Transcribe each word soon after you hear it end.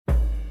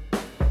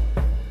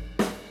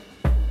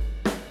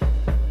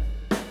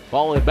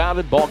Ball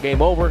inbounded, ball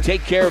game over.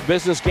 Take care of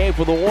business game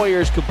for the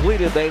Warriors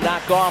completed. They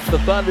knock off the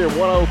Thunder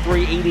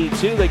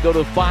 103-82. They go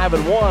to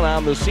 5-1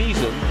 on the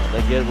season.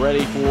 They get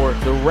ready for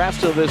the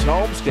rest of this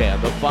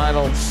homestand. The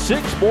final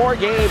 6 more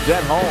games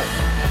at home.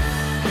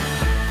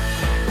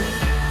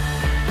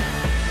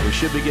 We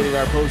should be getting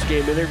our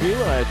post-game interview,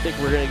 and I think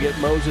we're going to get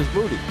Moses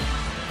Moody.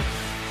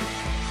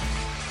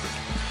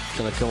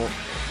 Going to come.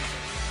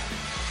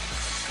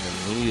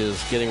 And he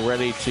is getting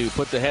ready to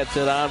put the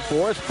headset on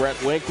for us.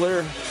 Brett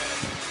Winkler,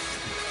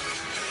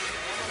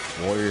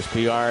 Warriors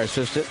PR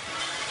assistant,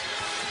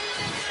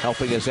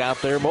 helping us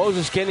out there.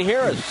 Moses, can you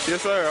hear us?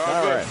 Yes, sir.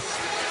 All right.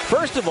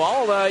 First of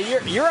all,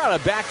 you're on a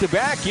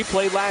back-to-back. You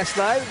played last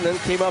night and then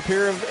came up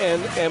here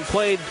and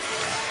played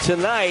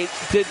tonight.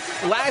 Did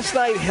last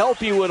night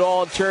help you at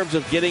all in terms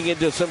of getting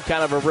into some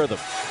kind of a rhythm?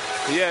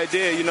 Yeah, it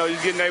did.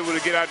 Just getting able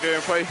to get out there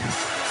and play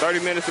 30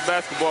 minutes of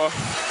basketball,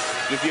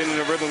 just getting in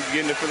the rhythm,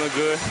 getting it feeling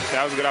good.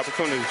 That was a good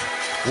opportunity.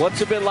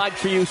 What's it been like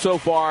for you so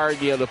far,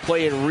 to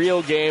play in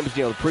real games?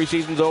 The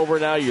preseason's over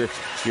now. You're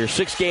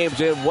 6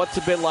 games in. What's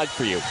it been like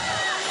for you?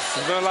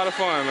 It's been a lot of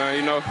fun,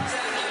 man.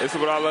 It's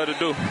what I love to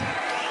do.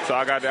 So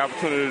I got the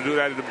opportunity to do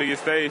that at the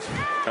biggest stage.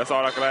 That's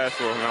all I could ask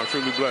for, and I'm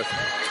truly blessed.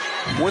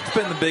 What's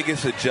been the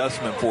biggest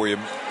adjustment for you,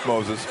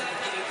 Moses?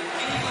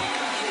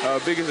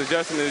 Biggest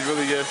adjustment is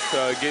really just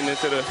getting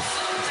into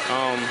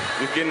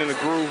just getting in the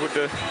groove with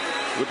the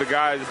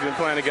guys that's been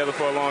playing together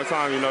for a long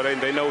time.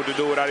 They know what to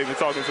do without even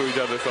talking to each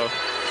other. So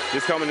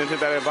just coming into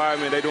that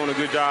environment, they're doing a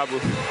good job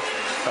of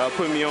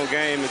putting me on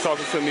game and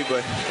talking to me.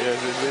 But yeah,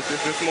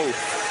 it's smooth.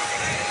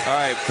 All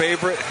right,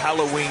 favorite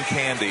Halloween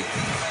candy?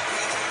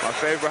 My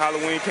favorite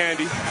Halloween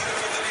candy,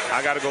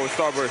 I got to go with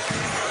Starburst.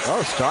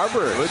 Oh,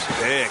 Starburst. Good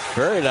pick.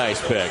 Very nice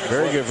pick.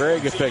 Very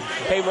good pick.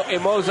 Hey,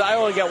 Moses, I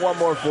only got one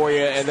more for you,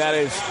 and that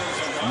is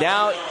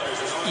now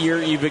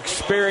you've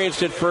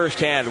experienced it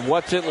firsthand.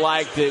 What's it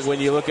like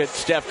when you look at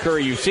Steph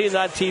Curry? You've seen it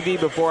on TV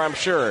before, I'm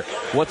sure.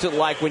 What's it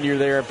like when you're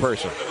there in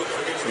person?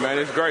 Man,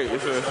 it's great.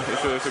 It's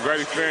a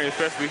great experience,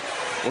 especially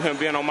with him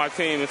being on my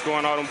team and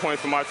scoring all them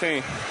points for my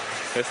team.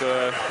 That's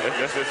the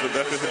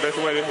best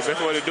way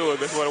to do it,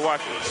 best way to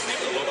watch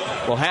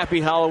it. Well, happy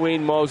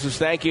Halloween, Moses.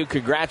 Thank you.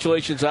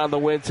 Congratulations on the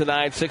win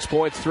tonight. 6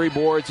 points, 3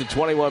 boards in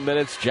 21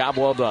 minutes. Job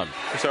well done.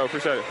 So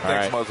appreciate it.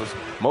 Thanks, Moses.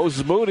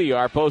 Moses Moody,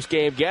 our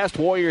post-game guest.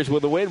 Warriors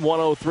with a win,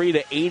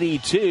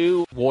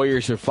 103-82.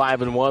 Warriors are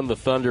 5-1. The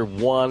Thunder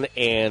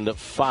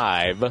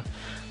 1-5.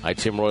 I'm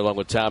Tim Roy along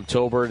with Tom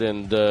Tolbert,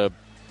 and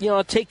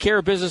take care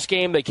of business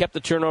game. They kept the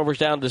turnovers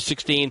down to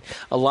 16.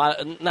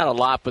 Not a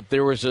lot, but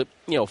there was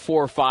 4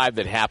 or 5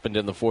 that happened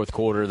in the fourth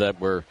quarter that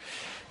were,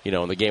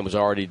 and the game was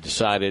already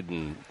decided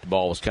and the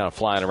ball was kind of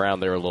flying around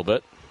there a little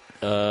bit.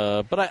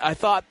 But I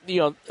thought,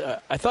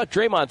 I thought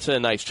Draymond set a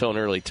nice tone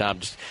early, Tom,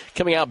 just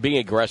coming out, being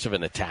aggressive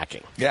and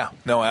attacking. Yeah,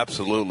 no,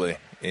 absolutely.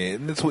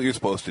 And that's what you're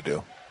supposed to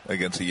do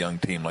against a young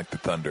team like the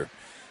Thunder.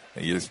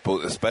 You're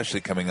supposed,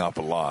 especially coming off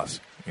a loss.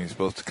 You're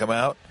supposed to come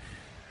out,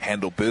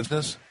 handle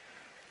business,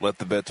 let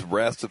the vets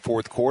rest the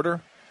fourth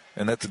quarter,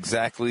 and that's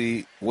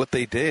exactly what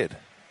they did.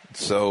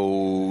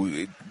 So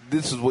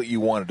this is what you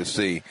wanted to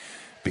see,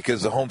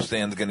 because the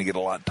homestand is going to get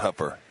a lot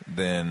tougher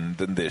than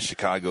this.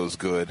 Chicago's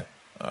good.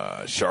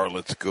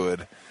 Charlotte's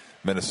good.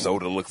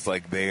 Minnesota looks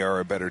like they are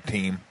a better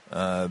team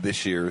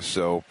this year.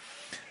 So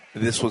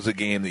this was a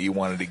game that you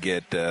wanted to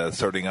get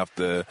starting off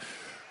the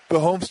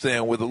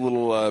homestand with a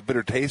little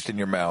bitter taste in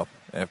your mouth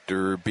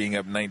after being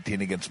up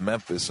 19 against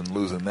Memphis and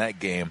losing that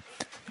game.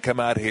 Come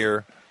out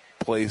here,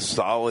 play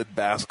solid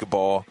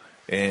basketball,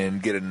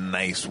 and get a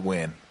nice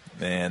win.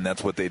 And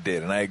that's what they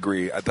did. And I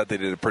agree. I thought they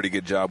did a pretty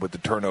good job with the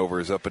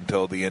turnovers up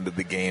until the end of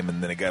the game,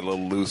 and then it got a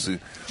little loose,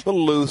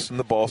 and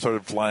the ball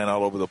started flying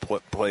all over the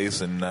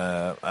place. And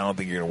I don't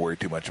think you're going to worry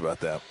too much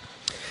about that.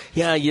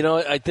 Yeah,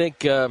 I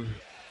think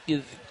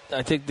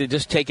they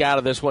just take out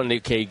of this one.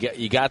 Okay,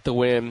 you got the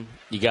win.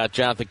 You got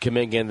Jonathan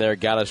Kuminga in there,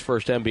 got his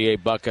first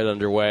NBA bucket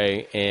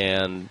underway,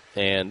 and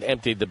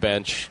emptied the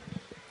bench.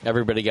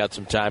 Everybody got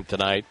some time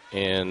tonight,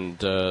 and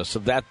so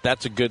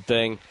that's a good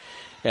thing.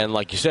 And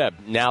like you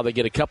said, now they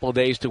get a couple of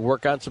days to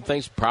work on some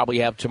things. Probably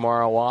have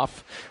tomorrow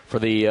off for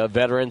the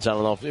veterans. I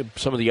don't know if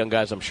some of the young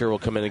guys, I'm sure, will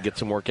come in and get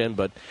some work in.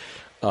 But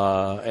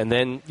and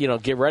then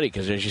get ready,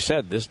 because as you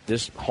said, this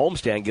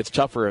homestand gets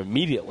tougher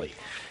immediately,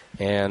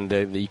 and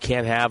you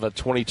can't have a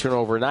 20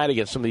 turnover night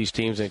against some of these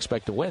teams and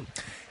expect to win.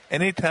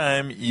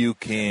 Anytime you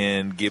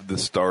can give the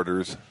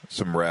starters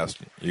some rest,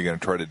 you're going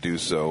to try to do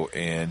so.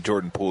 And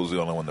Jordan Poole's the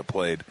only one that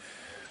played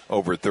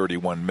over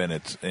 31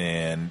 minutes,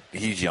 and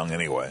he's young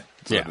anyway.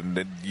 So yeah.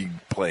 You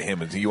play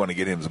him, you want to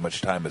get him as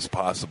much time as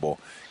possible,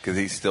 because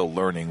he's still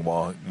learning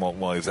while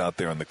he's out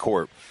there on the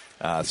court.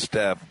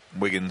 Steph,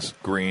 Wiggins,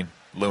 Green,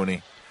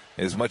 Looney,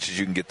 as much as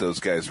you can get those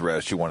guys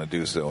rest, you want to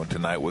do so. And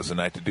tonight was the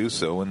night to do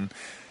so. And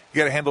you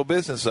got to handle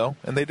business, though,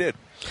 and they did.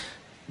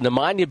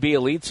 Nemanja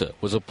Bjelica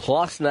was a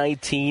plus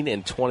 19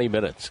 in 20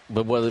 minutes.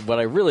 But what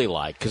I really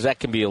like, because that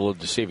can be a little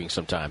deceiving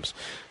sometimes,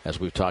 as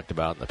we've talked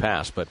about in the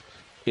past, but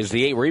is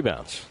the 8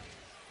 rebounds.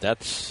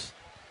 That's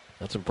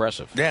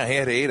impressive. Yeah, he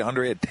had 8.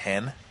 Andre had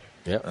 10.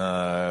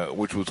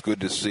 which was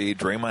good to see.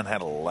 Draymond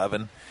had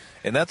 11.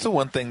 And that's the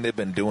one thing they've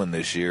been doing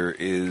this year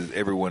is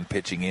everyone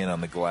pitching in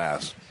on the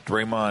glass.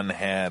 Draymond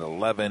had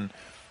 11.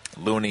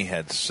 Looney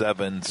had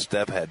 7.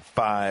 Steph had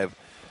 5.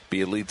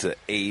 Bielitsa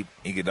 8.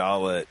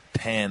 Iguodala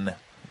 10.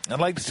 I'd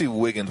like to see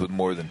Wiggins with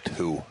more than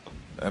 2.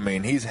 I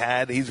mean,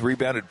 he's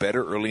rebounded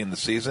better early in the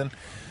season.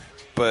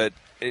 But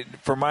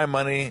for my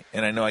money,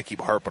 and I know I keep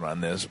harping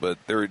on this, but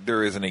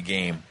there isn't a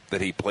game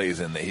that he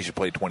plays in that he should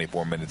play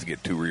 24 minutes to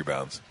get 2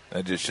 rebounds.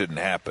 That just shouldn't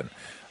happen.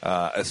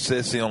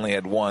 Assists, he only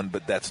had 1,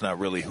 but that's not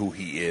really who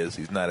he is.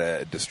 He's not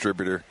a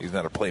distributor. He's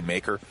not a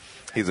playmaker.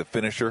 He's a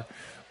finisher.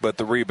 But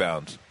the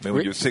rebounds, I mean,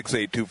 when you're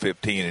 6'8",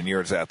 215, and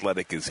you're as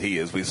athletic as he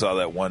is, we saw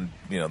that one,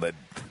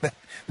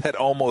 that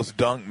almost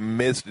dunk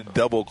missed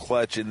double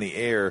clutch in the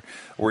air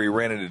where he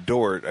ran into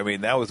Dort. I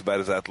mean, that was about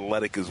as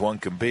athletic as one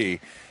can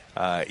be.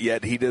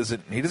 Yet he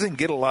doesn't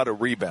get a lot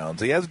of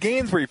rebounds. He has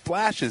games where he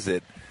flashes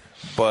it,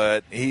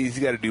 but he's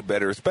got to do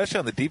better, especially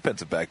on the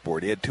defensive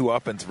backboard. He had 2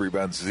 offensive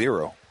rebounds,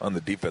 0 on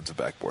the defensive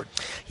backboard.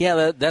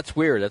 Yeah, that's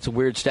weird. That's a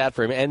weird stat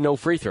for him, and no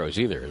free throws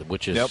either,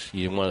 which is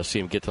you want to see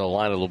him get to the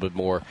line a little bit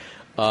more.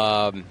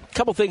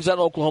 Couple things on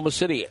Oklahoma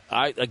City.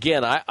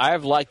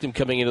 I've liked him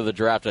coming into the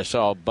draft. I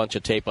saw a bunch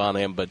of tape on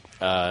him, but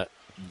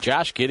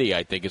Josh Giddey,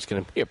 I think, is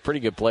going to be a pretty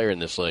good player in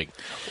this league.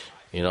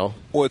 Well,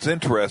 it's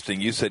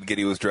interesting. You said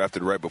Giddey was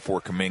drafted right before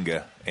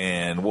Kuminga,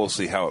 and we'll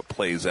see how it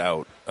plays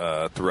out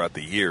throughout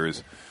the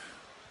years.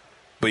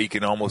 But you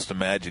can almost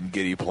imagine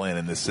Giddey playing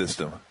in this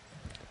system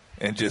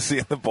and just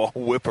seeing the ball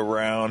whip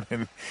around.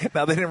 And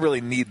now they didn't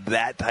really need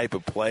that type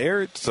of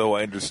player, so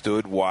I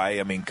understood why.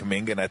 I mean,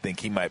 Kuminga, and I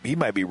think he might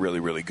be really,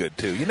 really good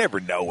too. You never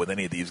know with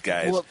any of these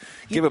guys. Well,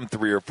 give him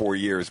 3 or 4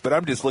 years. But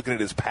I'm just looking at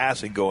his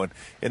passing, going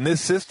in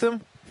this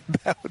system.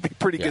 That would be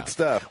pretty good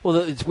stuff. Well,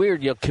 it's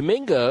weird.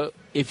 Kuminga,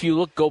 if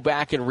you go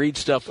back and read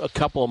stuff a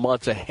couple of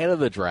months ahead of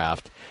the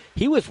draft,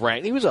 he was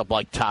ranked. He was up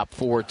like top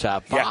 4,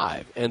 top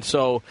 5, and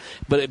so,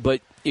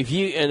 but if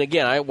you, and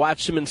again, I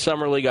watched him in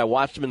Summer League. I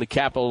watched him in the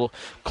Capital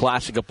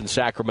Classic up in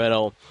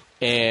Sacramento,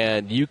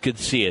 and you could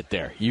see it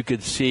there. You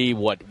could see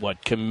what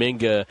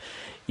Kuminga,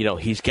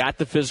 he's got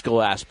the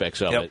physical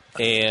aspects of it,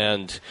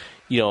 and.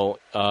 He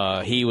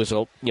was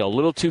a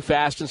little too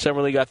fast in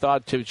Summer League, I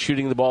thought, to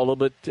shooting the ball a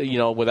little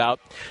bit, without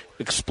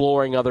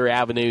exploring other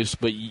avenues.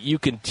 But you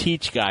can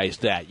teach guys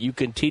that. You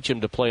can teach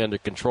them to play under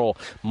control,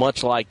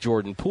 much like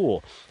Jordan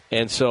Poole.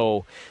 And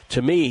so,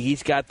 to me,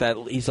 he's got that.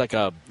 He's like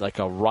a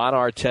Ron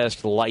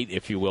Artest light,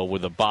 if you will,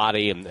 with the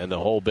body and the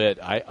whole bit.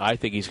 I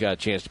think he's got a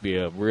chance to be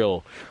a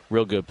real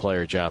good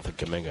player, Jonathan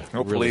Kuminga.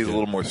 Hopefully, he's a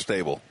little more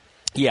stable.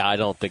 Yeah, I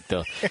don't think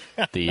there'll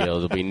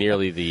be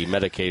nearly the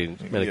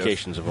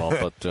medications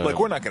involved. But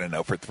we're not going to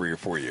know for 3 or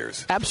 4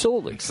 years.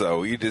 Absolutely.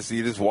 So you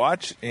just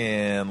watch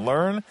and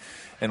learn,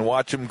 and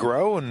watch him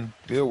grow, and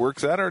it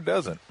works out or it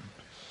doesn't.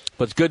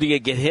 But it's good to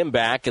get him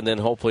back, and then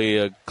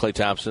hopefully Klay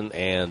Thompson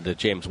and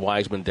James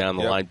Wiseman down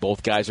the line.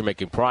 Both guys are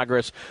making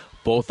progress.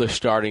 Both are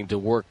starting to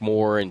work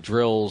more in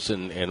drills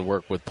and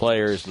work with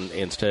players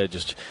instead of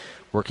just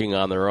working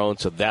on their own.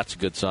 So that's a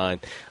good sign.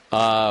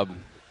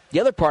 The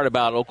other part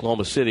about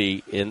Oklahoma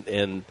City,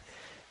 and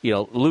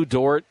Lou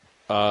Dort,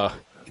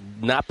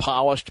 not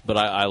polished, but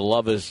I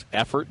love his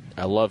effort.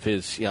 I love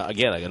his,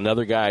 again,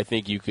 another guy I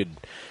think you could,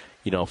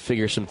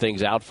 figure some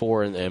things out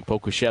for. And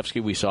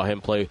Pokusevski, we saw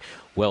him play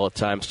well at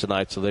times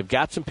tonight. So they've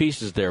got some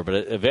pieces there, but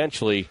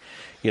eventually,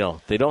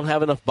 they don't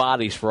have enough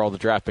bodies for all the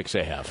draft picks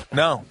they have.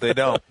 No, they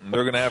don't.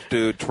 They're going to have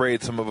to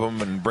trade some of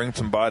them and bring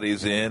some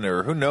bodies in,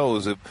 or who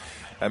knows if,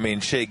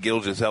 Shai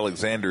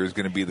Gilgeous-Alexander is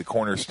going to be the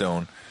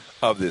cornerstone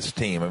of this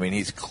team.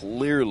 He's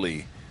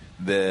clearly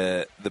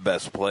the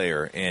best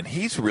player, and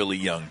he's really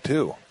young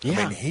too.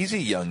 Yeah. He's a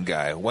young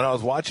guy. When I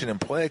was watching him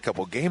play a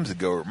couple games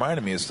ago, it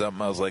reminded me of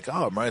something. I was like, it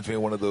reminds me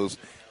of one of those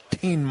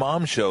teen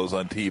mom shows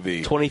on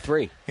TV.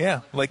 23.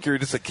 Yeah, like you're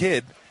just a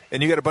kid,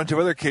 and you got a bunch of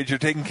other kids you're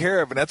taking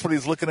care of, and that's what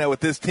he's looking at with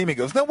this team. He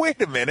goes, no,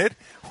 wait a minute.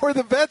 We're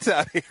the vets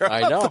out here.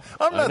 I know.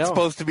 I'm not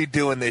supposed to be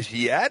doing this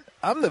yet.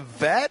 I'm the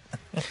vet.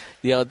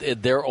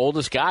 Their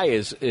oldest guy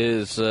is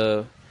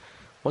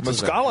what's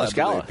Muscala, his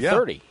name? Muscala,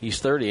 30. He's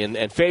 30,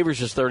 and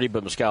Favors is 30,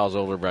 but Muscala's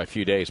older by a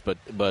few days. But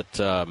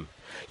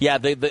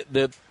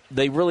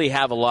they really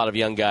have a lot of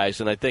young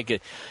guys, and I think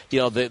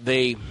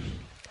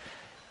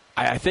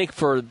I think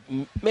for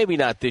maybe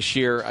not this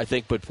year,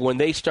 but when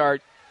they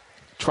start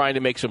trying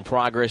to make some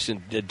progress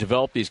and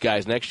develop these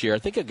guys next year, I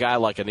think a guy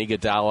like an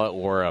Iguodala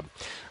or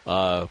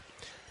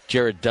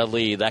Jared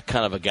Dudley, that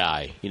kind of a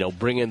guy,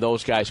 bring in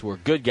those guys who are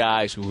good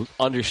guys who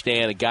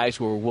understand, and guys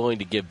who are willing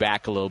to give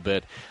back a little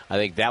bit. I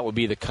think that would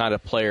be the kind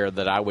of player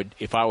that I would,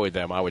 if I were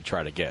them, I would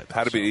try to get.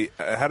 How to be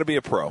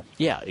a pro.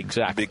 Yeah,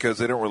 exactly. Because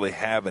they don't really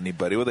have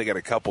anybody. Well, they got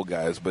a couple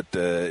guys, but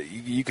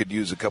you could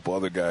use a couple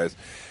other guys.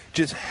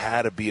 Just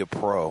how to be a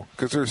pro,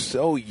 because they're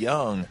so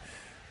young,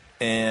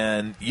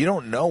 and you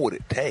don't know what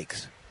it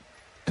takes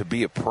to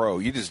be a pro.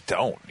 You just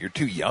don't. You're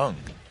too young.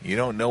 You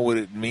don't know what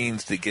it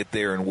means to get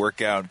there and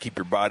work out and keep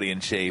your body in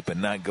shape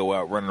and not go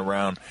out running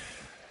around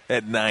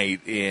at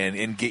night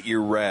and get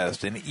your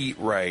rest and eat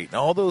right and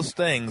all those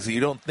things that you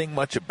don't think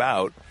much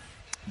about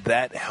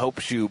that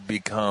helps you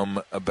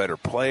become a better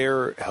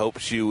player,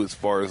 helps you as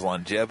far as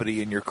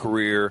longevity in your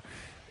career.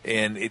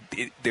 And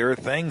there are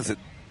things that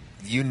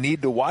you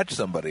need to watch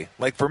somebody.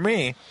 Like for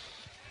me,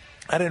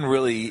 I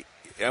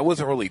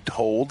wasn't really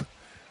told.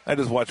 I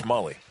just watched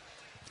Mully.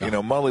 You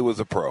know, Mully was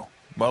a pro.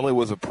 Mully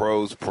was a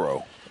pro's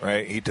pro,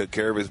 right? He took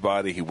care of his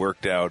body. He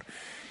worked out.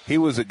 He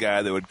was a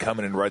guy that would come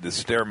in and ride the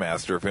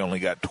Stairmaster if he only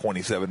got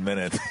 27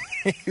 minutes.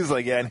 He's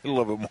like, yeah, I need a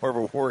little bit more of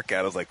a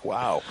workout. I was like,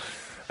 wow,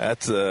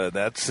 that's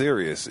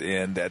serious.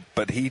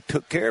 But he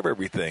took care of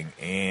everything,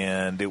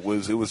 and it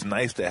was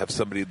nice to have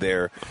somebody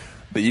there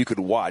that you could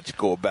watch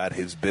go about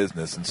his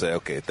business and say,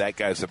 okay, if that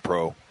guy's a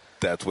pro,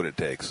 that's what it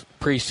takes.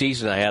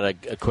 Preseason, I had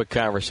a quick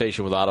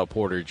conversation with Otto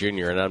Porter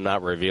Jr., and I'm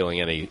not revealing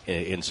any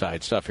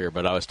inside stuff here,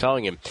 but I was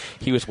telling him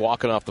he was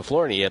walking off the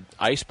floor and he had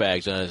ice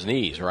bags on his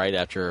knees, right,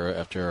 after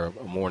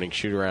a morning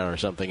shoot-around or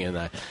something. And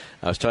I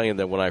was telling him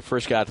that when I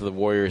first got to the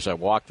Warriors, I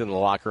walked in the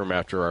locker room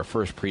after our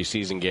first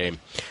preseason game,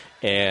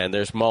 and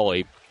there's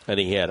Mully, and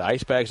he had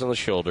ice bags on the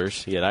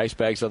shoulders, he had ice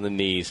bags on the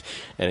knees,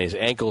 and his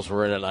ankles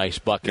were in an ice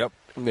bucket. Yep.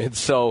 And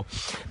so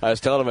I was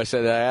telling him,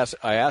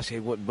 I asked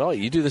him, well,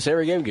 you do this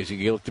every game? Because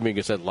he looked at me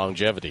and said,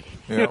 longevity.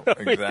 Yeah,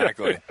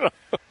 exactly.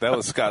 That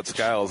was Scott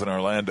Skiles in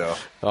Orlando.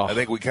 Oh. I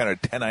think we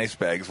counted 10 ice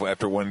bags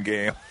after one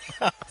game.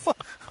 I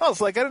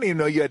was like, I didn't even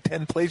know you had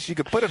 10 places you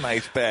could put an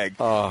ice bag.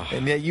 Oh.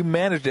 And yet you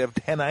managed to have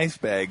 10 ice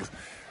bags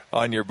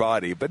on your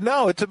body. But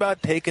no, it's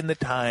about taking the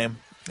time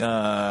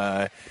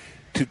to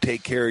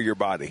take care of your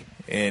body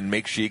and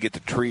make sure you get the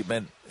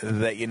treatment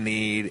that you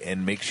need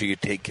and make sure you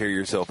take care of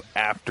yourself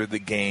after the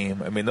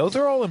game. I mean, those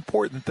are all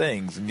important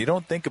things, and you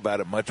don't think about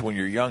it much when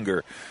you're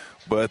younger,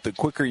 but the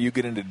quicker you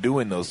get into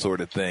doing those sort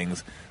of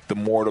things, the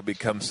more it'll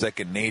become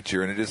second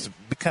nature, and it just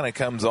kind of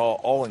comes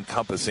all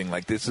encompassing,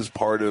 like this is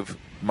part of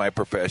my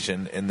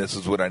profession, and this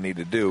is what I need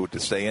to do to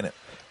stay in it.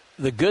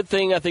 The good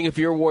thing, I think, if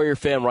you're a Warrior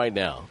fan right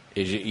now,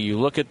 is you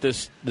look at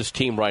this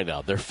team right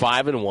now. They're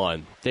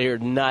 5-1. They are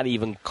not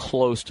even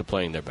close to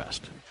playing their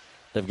best.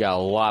 They've got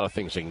a lot of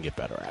things they can get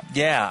better at.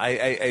 Yeah,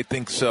 I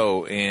think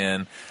so.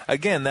 And,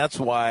 again, that's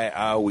why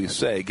I always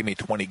say, give me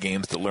 20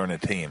 games to learn a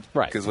team.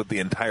 Right. Because with the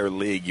entire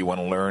league, you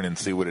want to learn and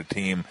see what a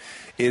team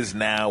is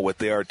now, what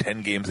they are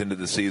 10 games into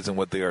the season,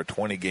 what they are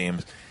 20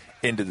 games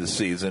into the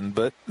season.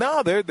 But,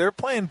 no, they're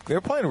playing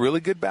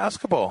really good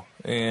basketball.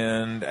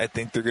 And I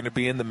think they're going to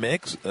be in the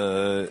mix.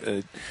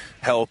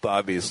 Health,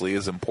 obviously,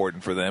 is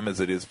important for them as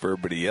it is for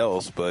everybody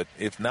else. But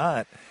if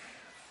not,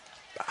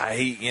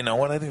 I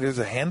think there's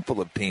a handful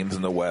of teams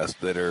in the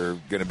West that are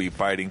going to be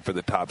fighting for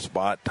the top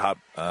spot, top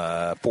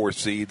 4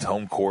 seeds,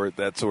 home court,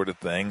 that sort of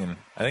thing. And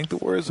I think the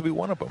Warriors will be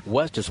one of them.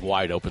 West is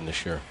wide open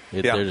this year.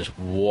 They're just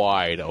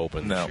wide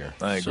open this year.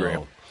 I agree.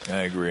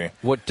 I agree.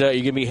 What you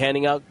going to be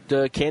handing out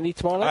candy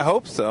tomorrow night? I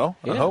hope so.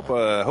 Yeah. I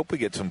hope we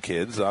get some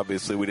kids.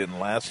 Obviously, we didn't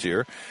last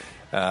year.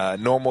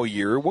 Normal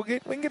year, we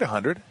can get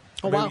 100.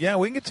 Oh, wow. Yeah,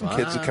 we can get some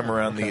kids to come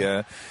around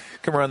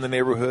the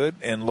neighborhood,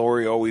 and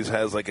Lori always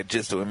has like a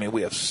gist of. I mean,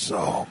 we have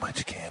so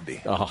much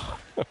candy. Oh.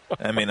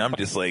 I mean, I'm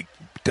just like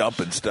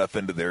dumping stuff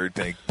into their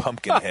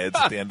pumpkin heads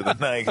at the end of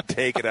the night.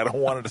 Take it. I don't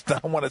want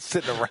it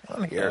sitting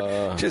around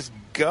here. Just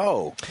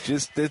go.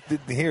 Just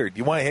here. Do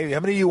you want? How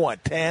many do you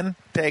want? 10?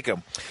 Take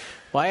them.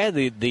 Well, I had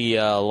the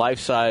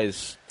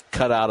life-size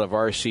cutout of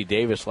R.C.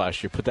 Davis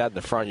last year. Put that in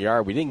the front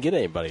yard. We didn't get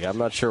anybody. I'm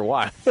not sure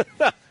why.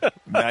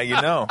 Now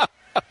you know.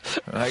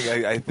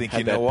 I think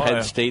you know why.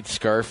 Penn State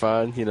scarf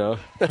on, Now,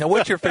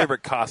 what's your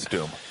favorite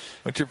costume?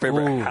 What's your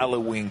favorite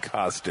Halloween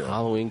costume?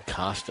 Halloween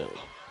costume.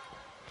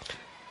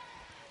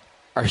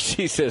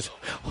 RC says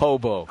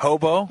hobo.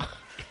 Hobo?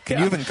 Can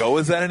you even go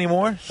as that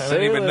anymore? I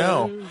don't even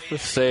know.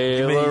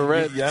 Sailor.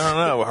 I don't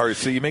know,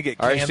 RC. You may get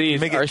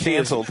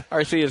canceled.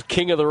 RC is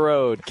king of the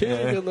road.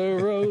 King of the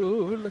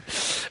road.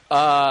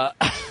 I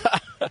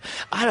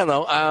don't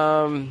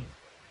know.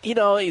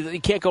 You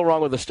can't go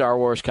wrong with a Star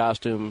Wars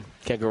costume.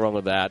 Can't go wrong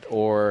with that.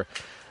 Or,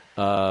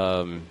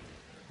 I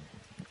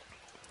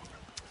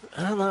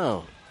don't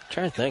know. I'm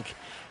trying to think.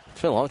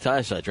 It's been a long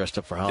time since I dressed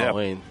up for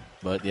Halloween. Yep.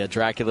 But, yeah,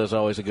 Dracula's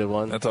always a good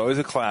one. That's always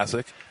a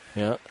classic.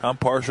 Yeah. I'm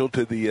partial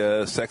to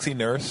the sexy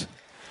nurse.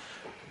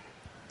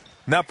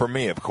 Not for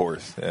me, of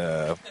course.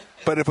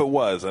 But if it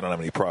was, I don't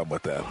have any problem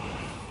with that.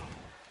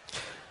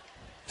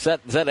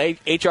 Is that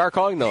HR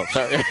calling? No,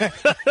 sorry.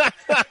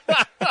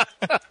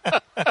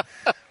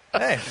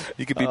 Hey,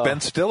 you could be Ben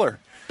Stiller.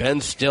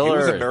 Ben Stiller.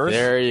 He was a nurse.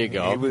 There you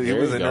go. He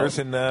was a nurse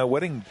in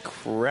Wedding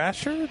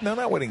Crashers? No,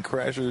 not Wedding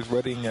Crashers.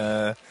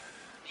 Wedding...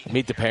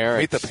 Meet the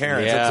Parents. Meet the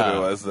Parents. Yeah. That's what it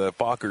was. The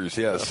Fockers.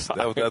 Yes,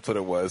 that's what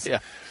it was. Yeah.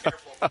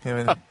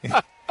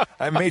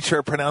 I made sure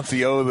I pronounced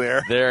the O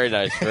there. Very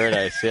nice. Very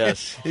nice.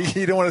 Yes.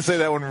 You don't want to say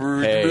that one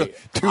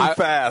too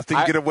fast. He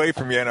can get away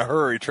from you in a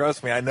hurry.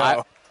 Trust me, I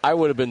know. I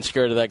would have been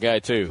scared of that guy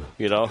too.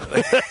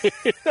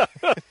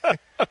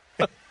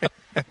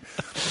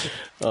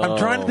 I'm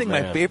trying trying to think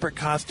man. my favorite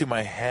costume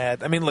I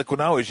had. I mean, look,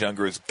 when I was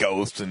younger, it was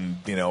Ghost and,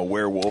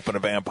 werewolf and a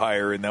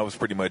vampire, and that was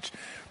pretty much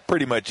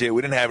it.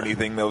 We didn't have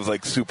anything that was,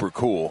 like, super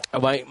cool.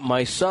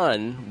 My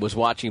son was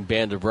watching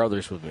Band of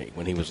Brothers with me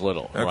when he was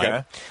little. Okay.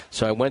 Right?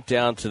 So I went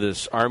down to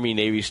this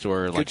Army-Navy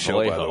store in, like, Good show,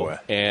 by the Vallejo, way.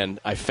 and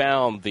I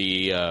found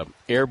the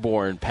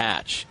Airborne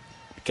patch.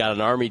 Got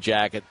an Army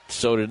jacket,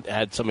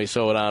 had somebody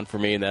sew it on for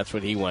me, and that's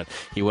what he went.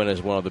 He went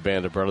as one of the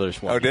Band of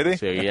Brothers ones. Oh, did he?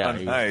 So, yeah.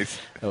 Nice.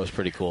 That was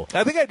pretty cool.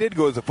 I think I did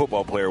go as a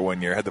football player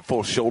one year. I had the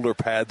full shoulder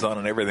pads on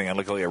and everything. I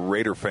looked like a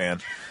Raider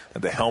fan.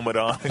 Had the helmet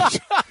on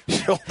and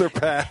shoulder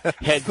pad.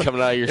 Head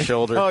coming out of your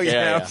shoulder. Oh,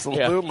 yeah,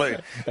 absolutely.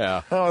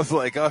 Yeah. I was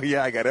like, oh,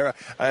 yeah,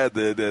 I had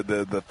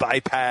the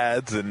thigh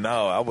pads, and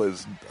I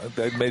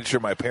made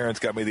sure my parents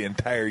got me the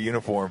entire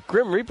uniform.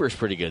 Grim Reaper's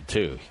pretty good,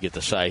 too. You get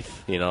the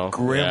scythe,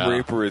 Grim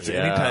Reaper is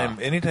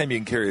anytime you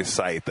can carry a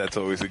scythe, that's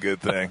always a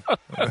good thing.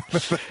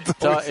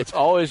 It's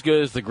always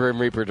good as the Grim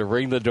Reaper to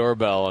ring the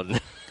doorbell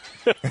and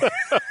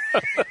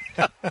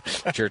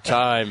it's your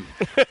time.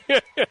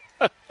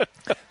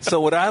 So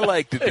what I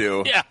like to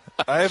do, Yeah.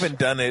 I haven't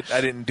done it.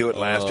 I didn't do it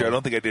last year. I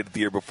don't think I did it the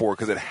year before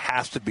because it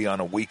has to be on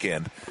a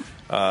weekend.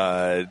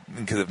 Because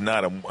if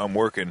not, I'm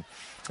working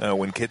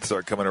when kids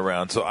start coming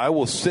around. So I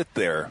will sit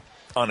there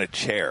on a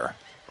chair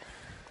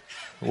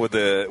with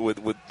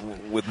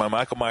my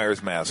Michael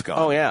Myers mask on.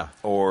 Oh, yeah.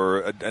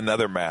 Or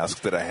another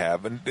mask that I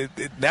have, and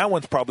that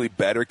one's probably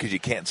better because you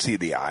can't see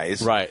the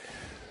eyes. Right.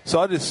 So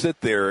I'll just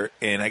sit there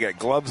and I got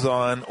gloves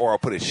on, or I'll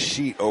put a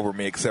sheet over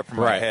me except for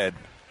my head,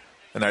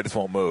 and I just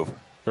won't move.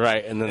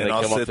 Right, and then they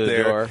I'll come up sit to the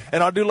there, door.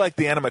 and I'll do like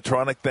the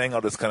animatronic thing. I'll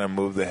just kind of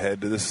move the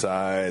head to the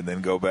side, and then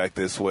go back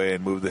this way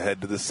and move the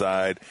head to the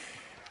side.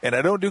 And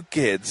I don't do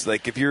kids.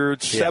 Like if you're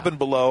 7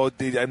 below,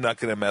 I'm not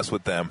going to mess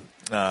with them.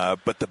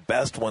 But the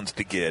best ones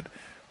to get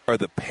are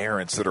the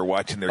parents that are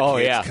watching their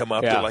kids come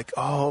up. Yeah. They're like,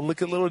 "Oh,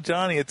 look at little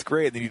Johnny! It's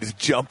great!" And then you just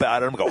jump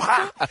out at them and go,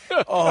 "Ha!"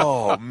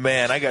 Oh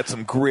man, I got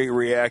some great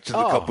reactions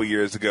a couple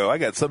years ago. I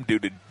got some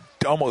dude that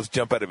almost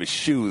jump out of his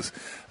shoes.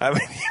 I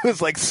mean, he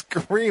was like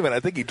screaming.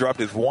 I think he dropped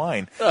his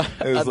wine.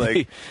 It was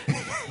like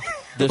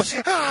there's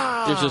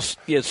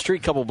a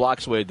street couple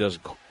blocks away.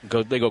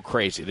 They go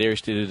crazy.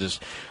 There's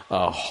this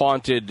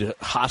haunted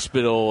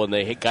hospital, and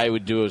the guy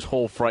would do his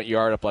whole front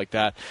yard up like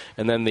that.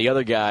 And then the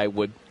other guy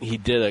he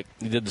did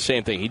the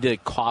same thing. He did a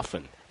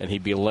coffin. And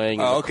he'd be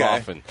laying in the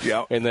coffin.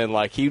 Yep. And then,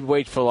 like, he'd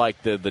wait for,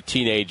 like, the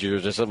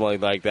teenagers or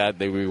something like that.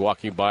 They would be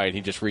walking by, and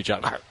he'd just reach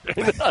out.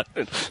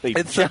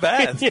 It's the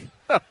best.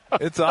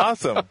 It's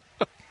awesome.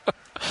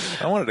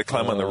 I wanted to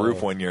climb on the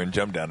roof one year and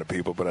jump down to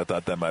people, but I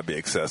thought that might be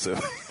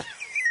excessive.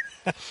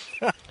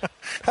 I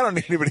don't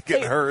need anybody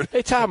getting hurt.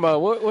 Hey, Tom,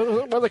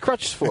 what are the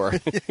crutches for?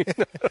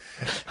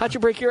 How'd you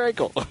break your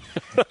ankle?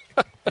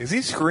 Is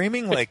he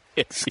screaming like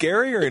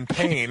scary or in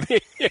pain?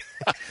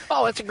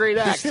 Oh, that's a great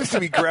He act. seems to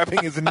be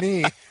grabbing his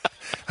knee.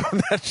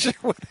 I'm not sure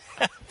what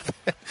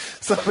happened.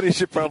 Somebody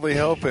should probably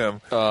help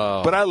him.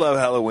 But I love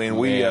Halloween.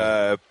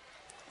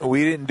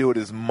 We didn't do it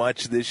as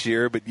much this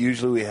year, but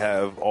usually we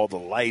have all the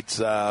lights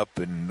up,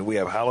 and we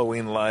have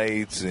Halloween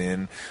lights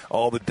and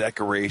all the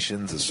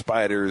decorations, the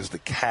spiders, the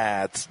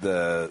cats,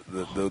 the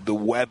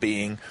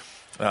webbing.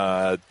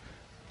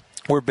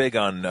 We're big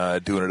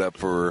on doing it up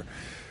for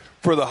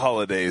the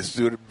holidays.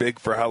 Do it big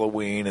for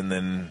Halloween, and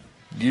then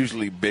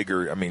usually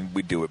bigger. I mean,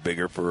 we do it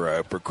bigger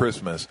for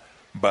Christmas,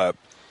 but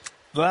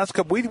the last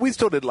couple we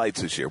still did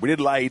lights this year. We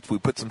did lights. We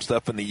put some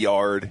stuff in the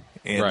yard,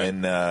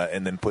 and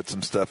then put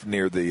some stuff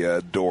near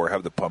the door.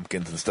 Have the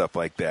pumpkins and stuff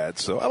like that.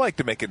 So I like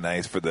to make it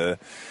nice for the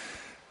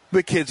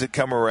kids that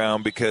come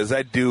around, because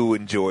I do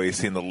enjoy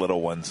seeing the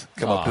little ones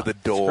come up to the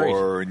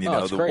door, and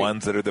the great.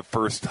 ones that are the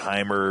first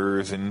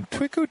timers, and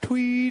trick or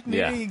treat, and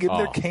you give them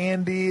their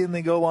candy, and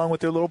they go along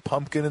with their little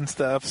pumpkin and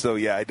stuff. So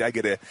yeah, I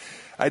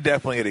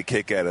definitely get a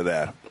kick out of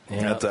that.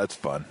 Yeah. That's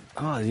fun.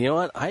 Oh, you know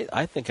what?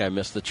 I think I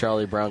missed the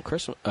Charlie Brown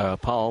Christmas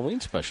Halloween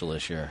special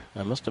this year.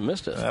 I must have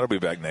missed it. That'll be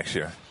back next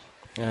year.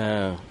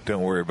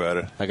 Don't worry about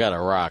it. I got a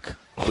rock.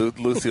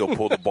 Lucy will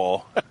pull the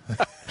ball.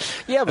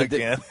 Yeah, but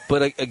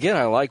again.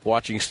 I like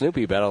watching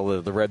Snoopy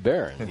battle the Red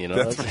Baron.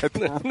 That's right,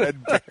 the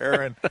Red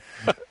Baron.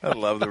 I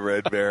love the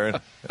Red Baron.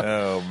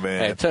 Oh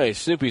man! Hey, I tell you,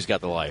 Snoopy's got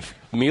the life.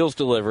 Meals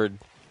delivered.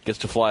 Gets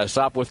to fly a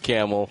Sopwith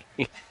Camel.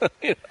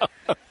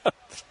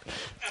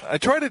 I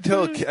try to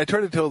tell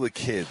the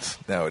kids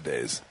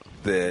nowadays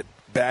that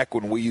back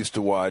when we used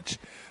to watch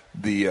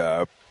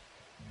the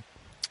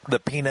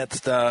Peanut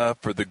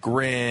stuff or the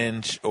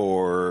Grinch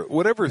or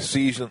whatever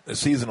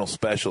seasonal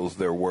specials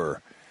there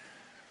were,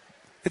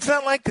 it's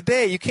not like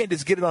today. You can't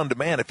just get it on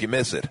demand if you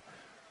miss it.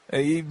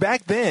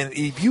 Back then,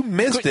 if you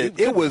missed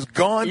it was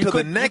gone to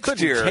the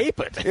next year. Tape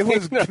it.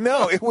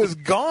 It was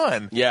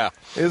gone. Yeah,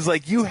 it was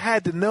like you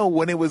had to know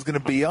when it was going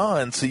to be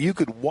on, so you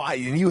could watch,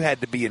 and you had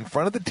to be in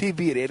front of the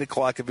TV at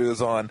 8:00 if it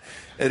was on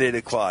at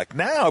 8:00.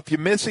 Now, if you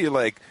miss it, you're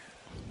like,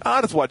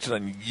 I'll just watch it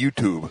on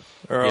YouTube,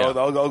 or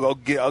I'll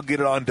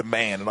get it on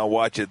demand and I'll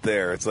watch it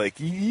there. It's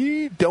like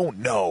you don't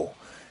know.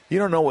 You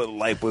don't know what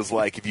life was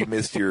like if you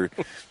missed your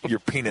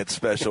peanut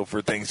special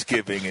for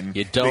Thanksgiving, and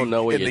you don't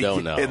know what you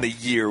don't know. And the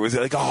year was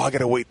like, I got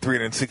to wait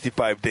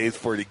 365 days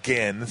for it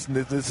again.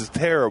 This is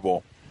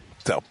terrible.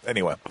 So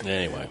anyway,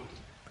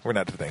 we're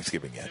not to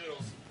Thanksgiving yet.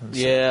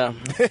 Yeah.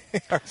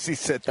 RC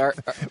said,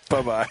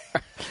 bye-bye.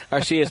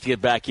 RC has to get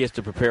back. He has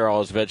to prepare all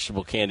his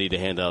vegetable candy to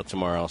hand out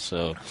tomorrow.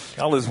 So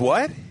all his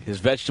what? His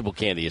vegetable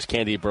candy. His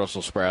candied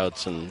Brussels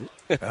sprouts. And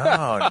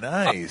oh,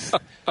 nice.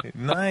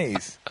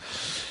 Nice.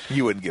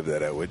 You wouldn't give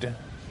that out, would you?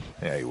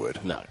 Yeah, you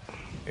would. No.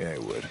 Yeah,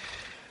 you would.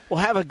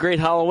 Well, have a great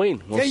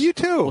Halloween. Yeah, you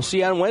too. We'll see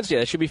you on Wednesday.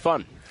 That should be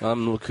fun.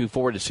 I'm looking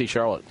forward to see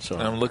Charlotte. So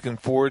I'm looking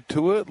forward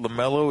to it.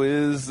 LaMelo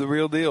is the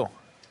real deal.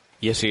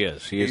 Yes, he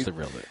is. He is the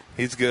real deal.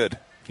 He's good.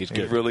 He's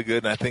good. He's really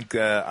good, and I think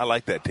I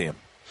like that team.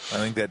 I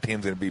think that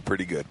team's going to be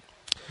pretty good.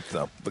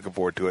 So, looking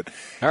forward to it.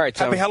 All right,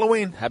 Tom. Happy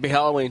Halloween. Happy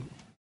Halloween.